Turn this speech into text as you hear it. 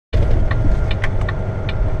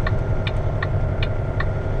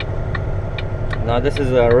Now this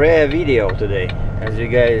is a rare video today, as you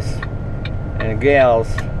guys and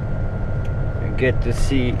gals get to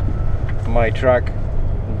see my truck's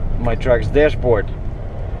dashboard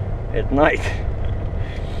at night.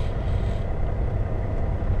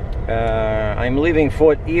 I'm leaving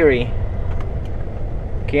Fort Erie,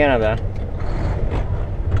 Canada,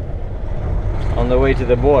 on the way to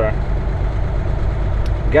the border.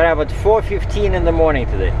 Got up at 4:15 in the morning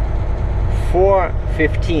today.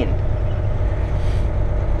 4:15.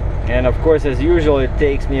 And of course, as usual, it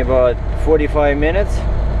takes me about 45 minutes.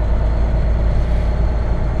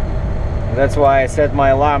 That's why I set my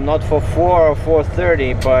alarm not for 4 or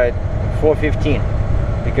 4:30, but 4:15,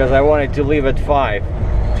 because I wanted to leave at 5.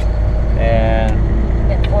 And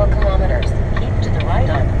in 4 kilometers, keep to the right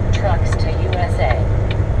on trucks to USA.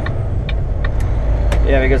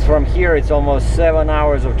 Yeah, because from here it's almost 7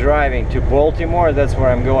 hours of driving to Baltimore. That's where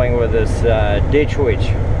I'm going with this ditch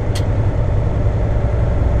witch.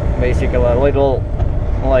 Basically a little,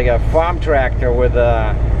 like a farm tractor with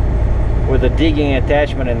a digging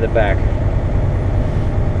attachment in the back.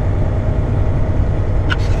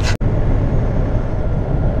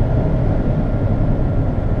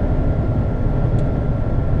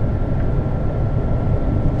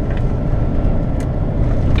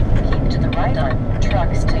 Keep to the right on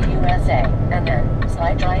trucks to USA, and then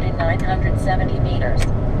slide right in 970 meters.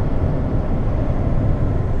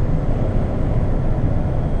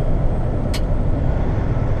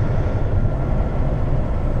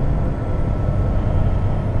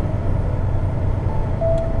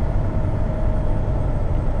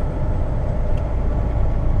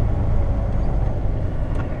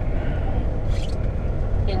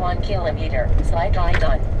 In 1 kilometer, slide right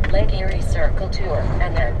on Lake Erie Circle Tour,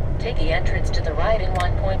 and then take the entrance to the right in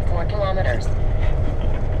 1.4 kilometers.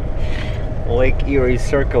 Lake Erie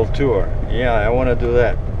Circle Tour. Yeah, I want to do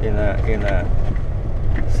that in a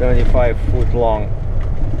 75-foot long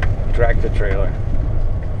tractor trailer.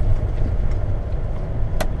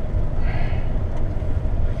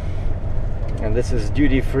 And this is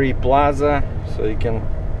duty-free plaza, so you can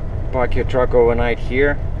park your truck overnight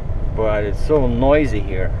here. But it's so noisy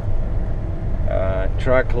here.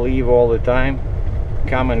 Truck leave all the time,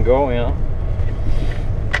 come and go, you know.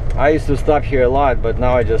 I used to stop here a lot, but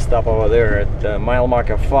now I just stop over there at mile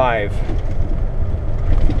marker 5.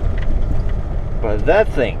 But that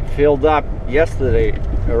thing filled up yesterday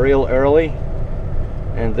real early,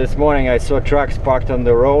 and this morning I saw trucks parked on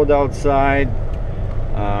the road outside.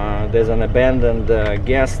 There's an abandoned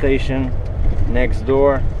gas station next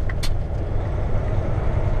door.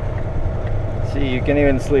 See, you can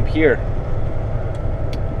even sleep here,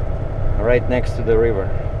 right next to the river.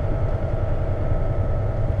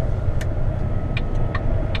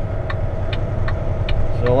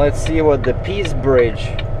 So let's see what the Peace Bridge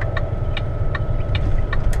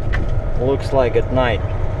looks like at night.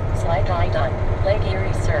 Slide right on Lake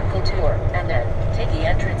Erie Circle Tour, and then take the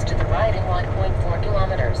entrance to the right in 1.4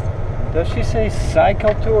 kilometers. Does she say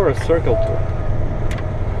cycle tour or circle tour?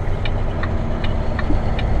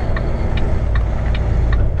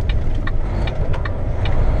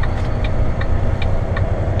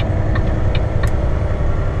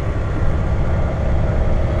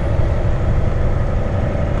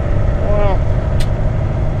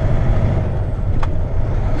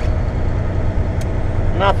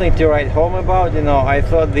 Nothing to write home about, you know. I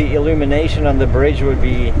thought the illumination on the bridge would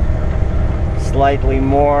be slightly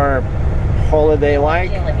more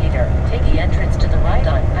holiday-like. Kilometer, take the entrance to the right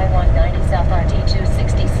on I-190 South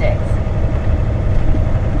RT-266.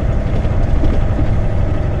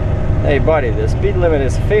 Hey buddy, the speed limit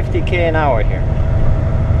is 50 an hour here.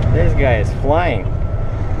 This guy is flying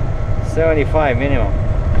 75 minimum.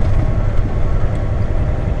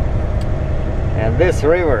 And this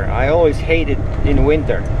river, I always hate it in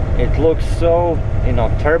winter. It looks so, you know,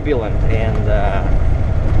 turbulent and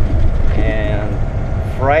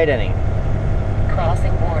frightening.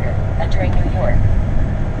 Crossing border, entering New York.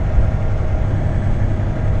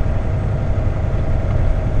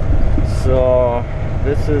 So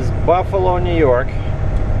this is Buffalo, New York.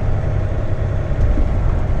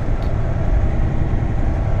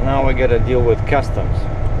 Now we gotta deal with customs.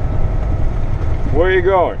 Where are you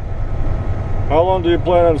going? How long do you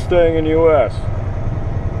plan on staying in the US?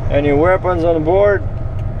 Any weapons on board?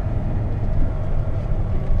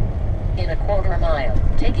 In a quarter mile,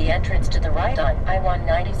 take the entrance to the right on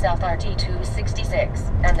I-190 South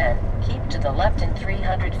RT-266, and then keep to the left in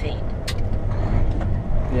 300 feet.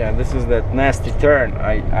 Yeah, this is that nasty turn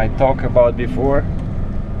I talked about before.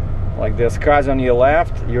 Like there's cars on your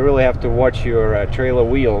left, you really have to watch your trailer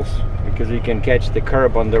wheels, because you can catch the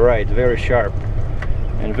curb on the right, very sharp.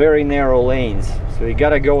 and very narrow lanes. So you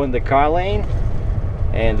gotta go in the car lane,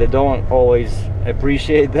 and they don't always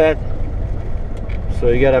appreciate that. So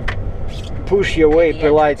you gotta push your way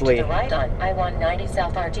politely. To the right on I-190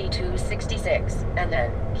 South RT 266, and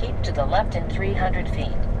then keep to the left in 300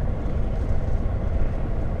 feet.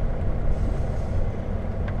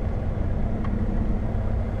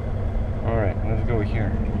 Alright, let's go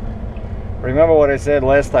here. Remember what I said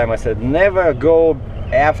last time? I said never go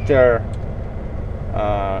after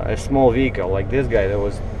a small vehicle like this guy that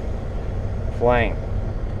was flying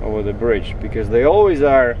over the bridge, because they always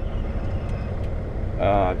are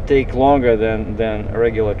take longer than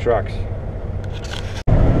regular trucks.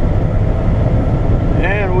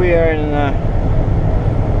 And we are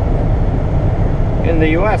in the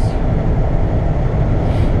US,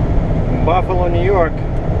 in Buffalo, New York.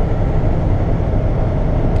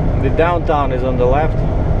 The downtown is on the left.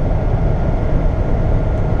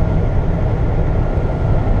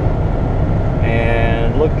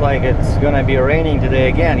 And looked like it's gonna be raining today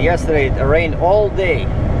again. Yesterday it rained all day.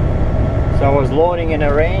 So I was loading in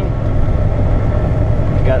the rain.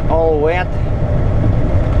 Got all wet.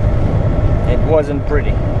 It wasn't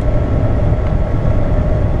pretty.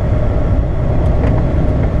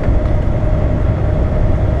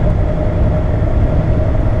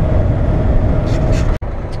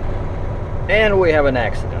 And we have an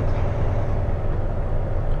accident.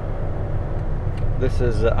 This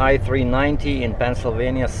is I-390 in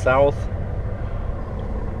Pennsylvania South.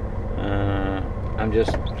 I'm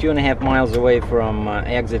just 2.5 miles away from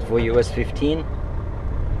exit for US 15.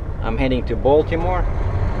 I'm heading to Baltimore.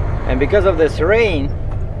 And because of this rain,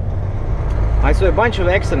 I saw a bunch of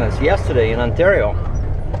accidents yesterday in Ontario.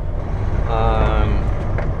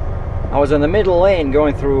 I was in the middle lane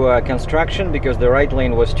going through construction because the right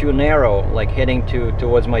lane was too narrow, like heading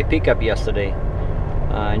towards my pickup yesterday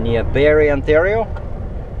near Barrie, Ontario.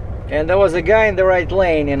 And there was a guy in the right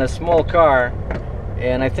lane in a small car,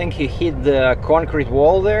 and I think he hit the concrete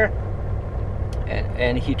wall there,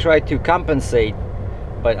 and he tried to compensate,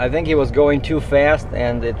 but I think he was going too fast,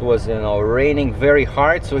 and it was, you know, raining very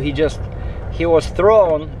hard, so he was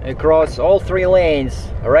thrown across all 3 lanes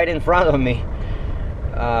right in front of me.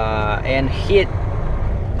 And hit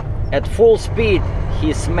at full speed.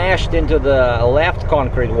 He smashed into the left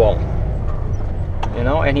concrete wall, you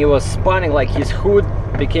know, and he was spinning, like his hood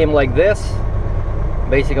became like this,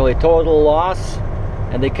 basically total loss.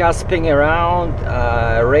 And the car spinning around,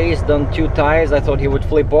 raised on 2 tires. I thought he would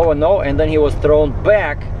flip over, no, and then he was thrown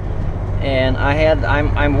back. And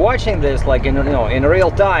I'm watching this like in, you know, in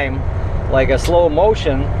real time, like a slow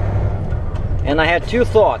motion, and I had 2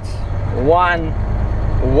 thoughts. One,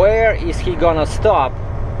 where is he gonna stop?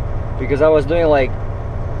 Because I was doing like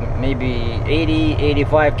maybe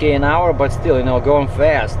 80-85 an hour, but still, you know, going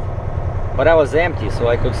fast, but I was empty, so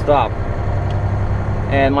I could stop.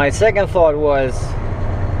 And my second thought was,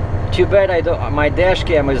 too bad my dash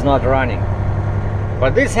cam is not running.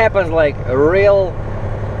 But this happens like real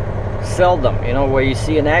seldom, you know, where you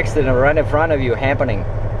see an accident right in front of you happening.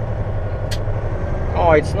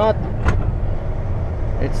 Oh, it's not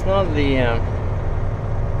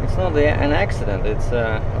an accident, it's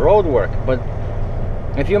road work. But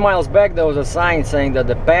a few miles back there was a sign saying that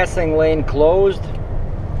the passing lane closed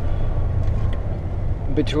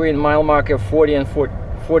between mile marker 40 and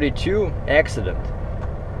 42, accident.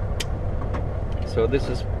 So this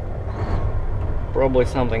is probably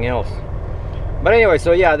something else. But anyway,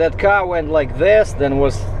 so yeah, that car went like this, then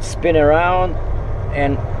was spinning around,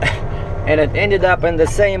 and and it ended up in the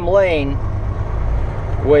same lane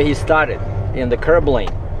where he started, in the curb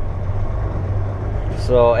lane.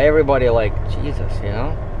 So everybody like, Jesus, you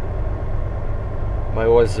know. But it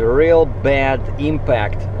was a real bad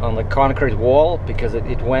impact on the concrete wall, because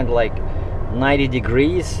it went like 90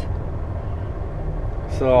 degrees.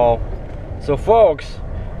 So folks,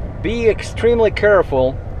 be extremely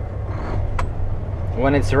careful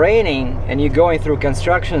when it's raining and you're going through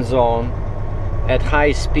construction zone at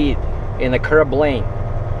high speed in the curb lane.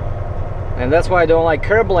 And that's why I don't like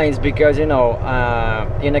curb lanes, because, you know,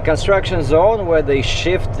 in a construction zone where they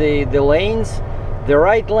shift the lanes, the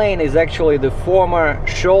right lane is actually the former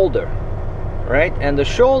shoulder, right? And the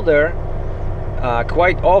shoulder,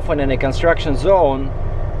 quite often in a construction zone,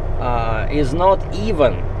 is not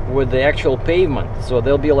even with the actual pavement. So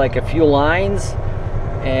there'll be like a few lines,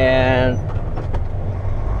 and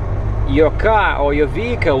your car or your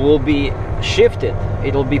vehicle will be shifted.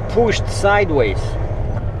 It'll be pushed sideways.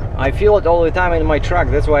 I feel it all the time in my truck.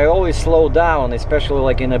 That's why I always slow down, especially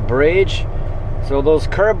like in a bridge. So those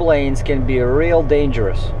curb lanes can be real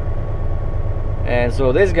dangerous. And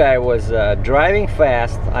so this guy was driving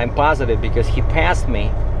fast, I'm positive, because he passed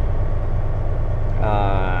me,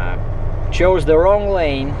 chose the wrong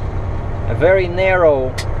lane, a very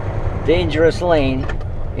narrow, dangerous lane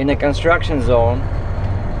in a construction zone,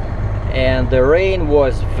 and the rain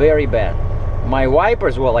was very bad. My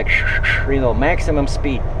wipers were like, you know, maximum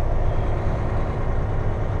speed.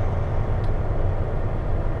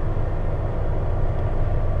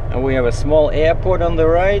 And we have a small airport on the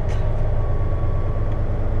right.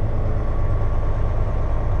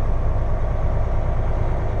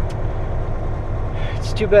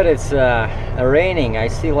 It's too bad it's raining. I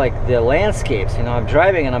see like the landscapes, you know. I'm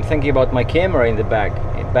driving and I'm thinking about my camera in the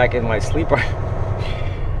back in my sleeper.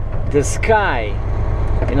 The sky,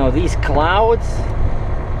 you know, these clouds,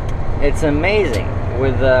 it's amazing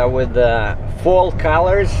with the fall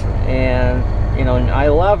colors. And you know, I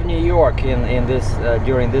love New York in this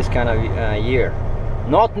during this kind of year.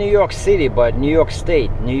 Not New York City, but New York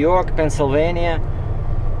State, New York, Pennsylvania.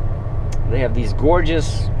 They have these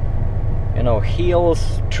gorgeous, you know,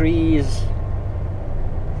 hills, trees,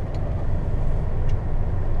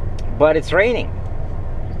 but it's raining.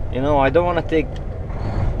 You know, I don't want to take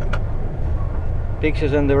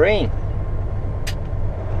pictures in the rain.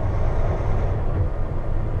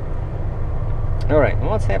 All right,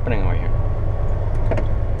 what's happening over here?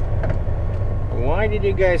 Why did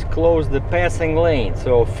you guys close the passing lane?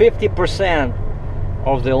 So 50%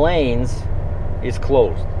 of the lanes is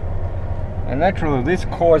closed, and naturally this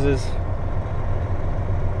causes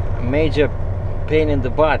a major pain in the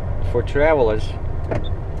butt for travelers,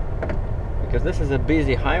 because this is a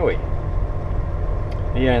busy highway.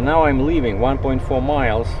 Yeah, now I'm leaving 1.4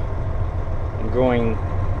 miles. I'm going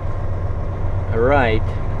right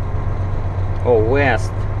or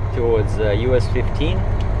west towards US 15.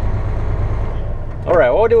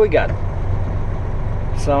 Alright, what do we got?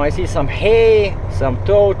 So I see some hay, some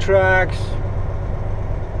tow trucks.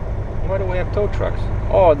 Why do we have tow trucks?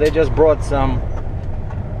 Oh, they just brought some.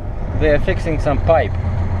 They're fixing some pipe.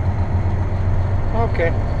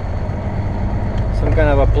 Okay. Some kind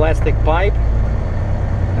of a plastic pipe,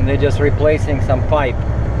 and they're just replacing some pipe.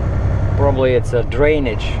 Probably it's a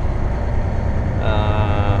drainage.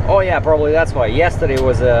 Oh yeah, probably that's why. Yesterday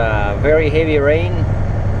was a very heavy rain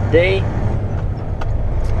day,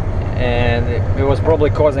 and it was probably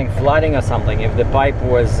causing flooding or something if the pipe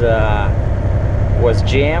was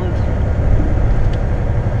jammed.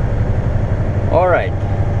 All right.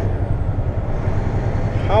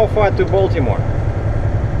 How far to Baltimore?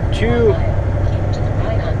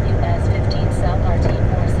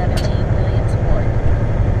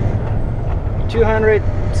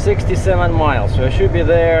 267 miles, so I should be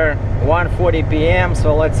there 1:40 p.m.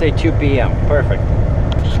 so let's say 2 p.m. Perfect.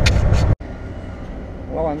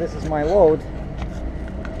 Well, and this is my load.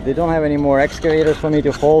 They don't have any more excavators for me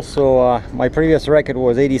to haul, so my previous record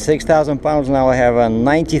was 86,000 pounds. Now I have a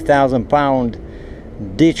 90,000 pound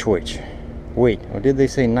ditch witch. Wait, or did they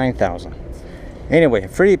say 9,000? Anyway,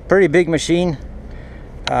 pretty big machine.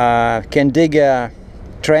 Can dig a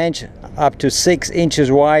trench up to 6 inches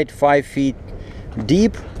wide, 5 feet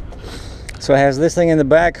deep. So it has this thing in the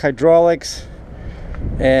back, hydraulics,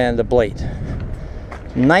 and the blade.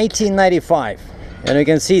 1995, and you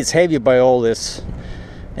can see it's heavy by all this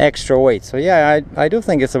extra weight. So yeah, I do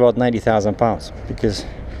think it's about 90,000 pounds, because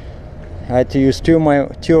I had to use two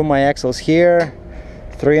of my axles here,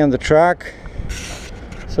 3 on the truck.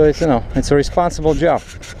 So it's, you know, it's a responsible job.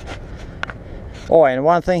 Oh, and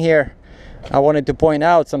one thing here I wanted to point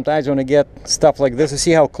out, sometimes when I get stuff like this, you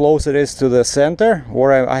see how close it is to the center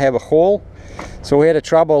where I have a hole. So we had a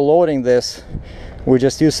trouble loading this. We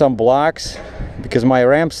just used some blocks because my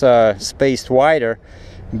ramps are spaced wider,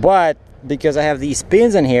 but because I have these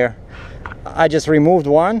pins in here, I just removed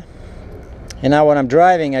one, and now when I'm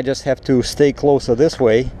driving I just have to stay closer this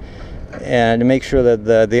way and make sure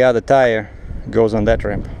that the other tire goes on that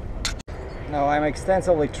ramp. Now I'm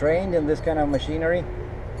extensively trained in this kind of machinery.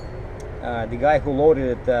 The guy who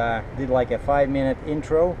loaded it did like a 5-minute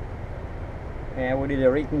intro, and we did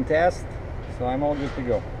a written test, so I'm all good to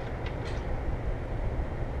go.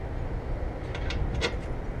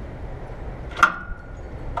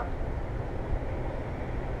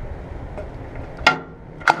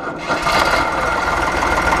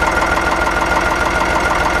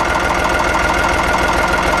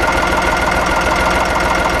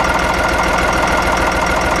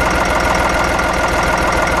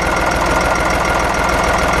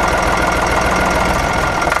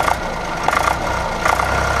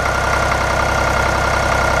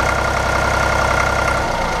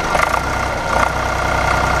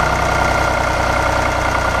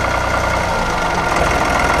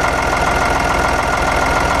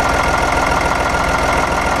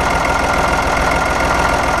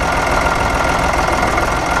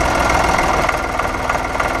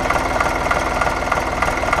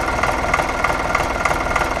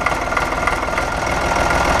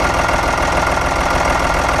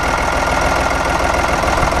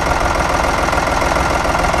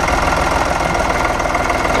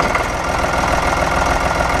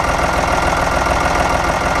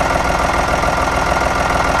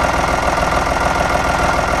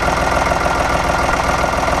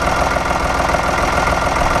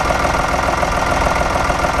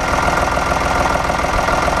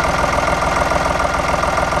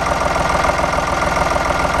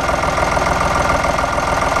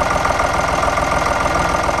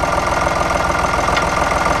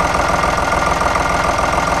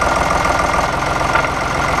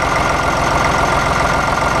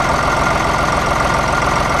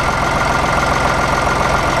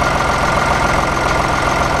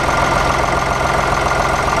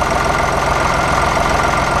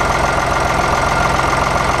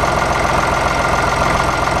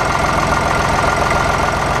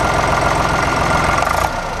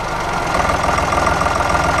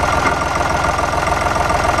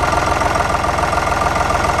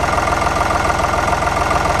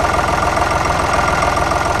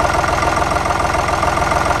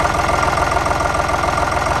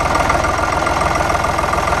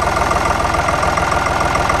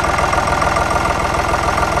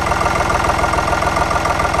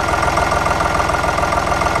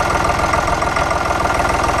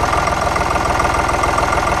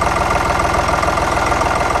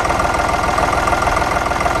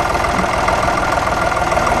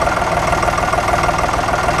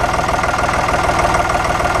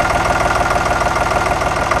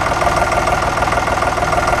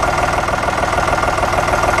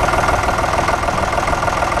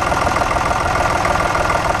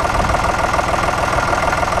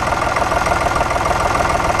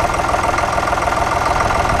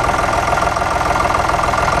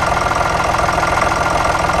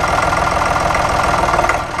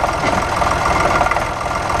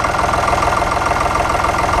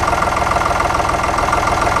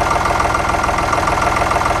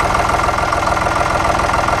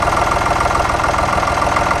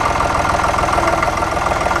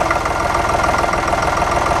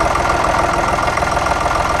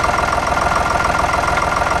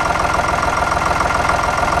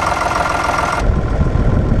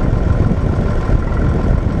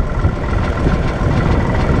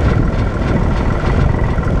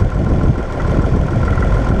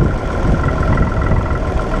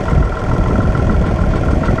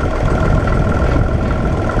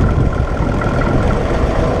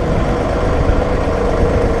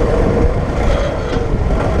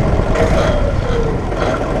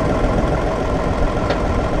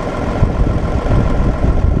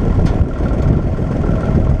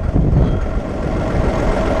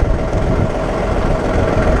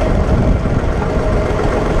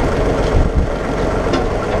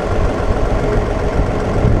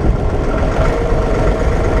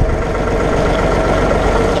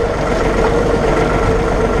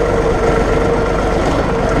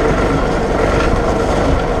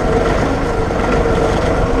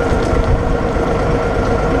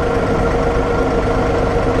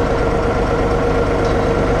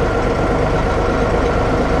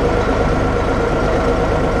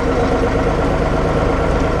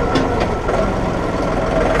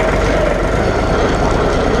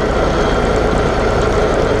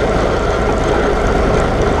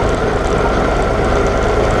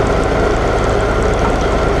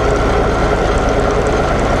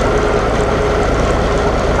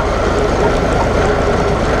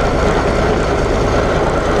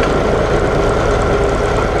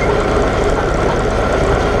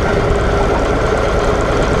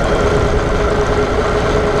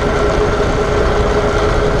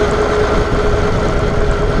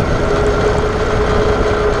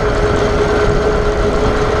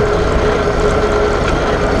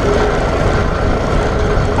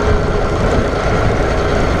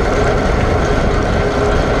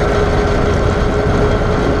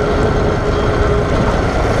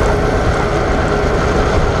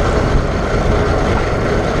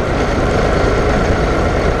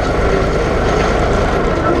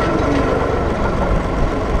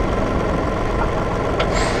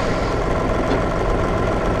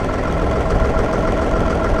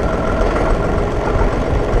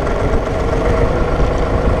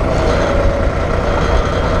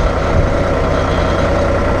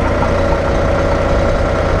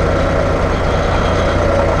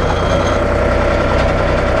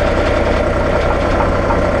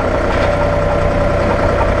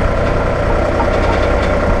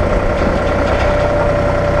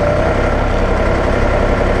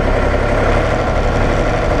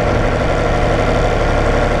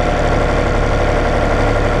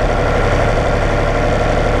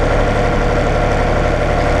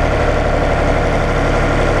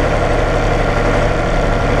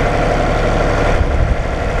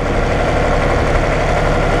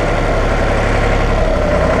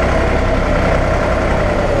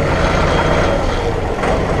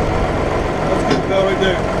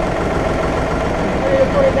 the